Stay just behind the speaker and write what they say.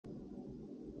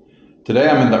Today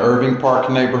I'm in the Irving Park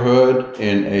neighborhood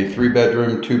in a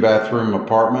 3-bedroom, 2-bathroom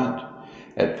apartment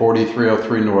at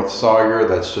 4303 North Sawyer.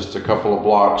 That's just a couple of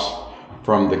blocks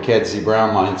from the Kedzie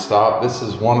Brown Line stop. This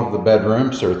is one of the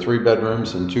bedrooms. There are 3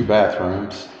 bedrooms and 2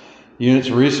 bathrooms. The unit's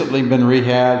recently been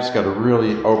rehabbed. It's got a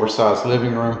really oversized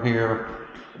living room here.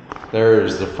 There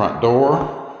is the front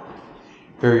door.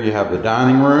 Here you have the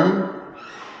dining room.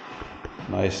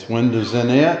 Nice windows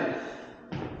in it.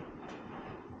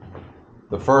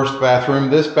 The first bathroom,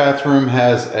 this bathroom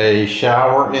has a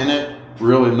shower in it.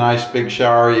 Really nice big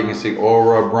shower. You can see oil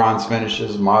rub bronze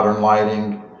finishes, modern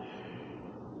lighting.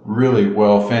 Really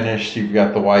well finished. You've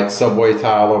got the white subway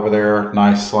tile over there.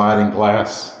 Nice sliding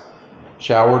glass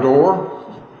shower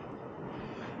door.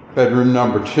 Bedroom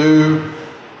number 2.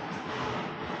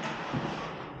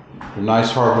 The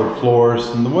nice hardwood floors.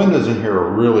 And the windows in here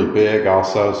are really big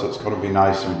also, so it's going to be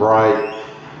nice and bright.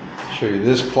 I'll show you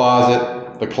this closet.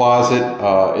 The closet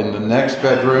in the next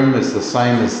bedroom is the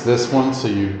same as this one, so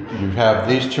you have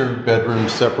these 2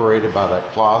 bedrooms separated by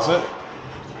that closet.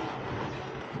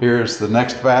 Here's the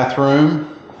next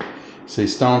bathroom. See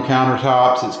stone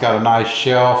countertops. It's got a nice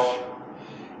shelf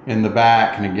in the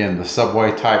back, and again the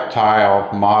subway type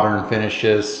tile, modern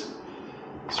finishes,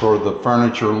 sort of the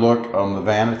furniture look on the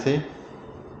vanity.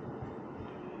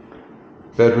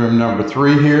 Bedroom number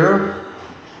 3 here.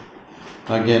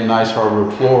 Again, nice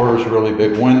hardwood floors, really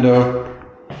big window.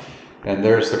 And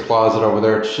there's the closet over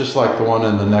there. It's just like the one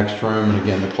in the next room. And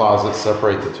again, the closets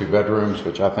separate the 2 bedrooms,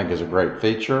 which I think is a great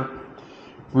feature.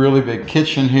 Really big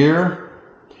kitchen here.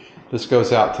 This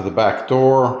goes out to the back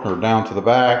door, or down to the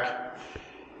back.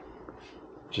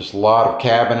 Just a lot of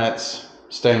cabinets,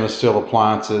 stainless steel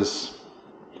appliances.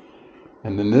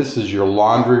 And then this is your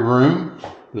laundry room.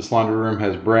 This laundry room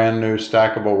has brand new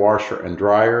stackable washer and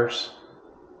dryers.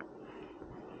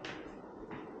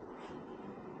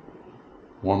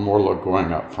 One more look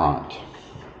going up front.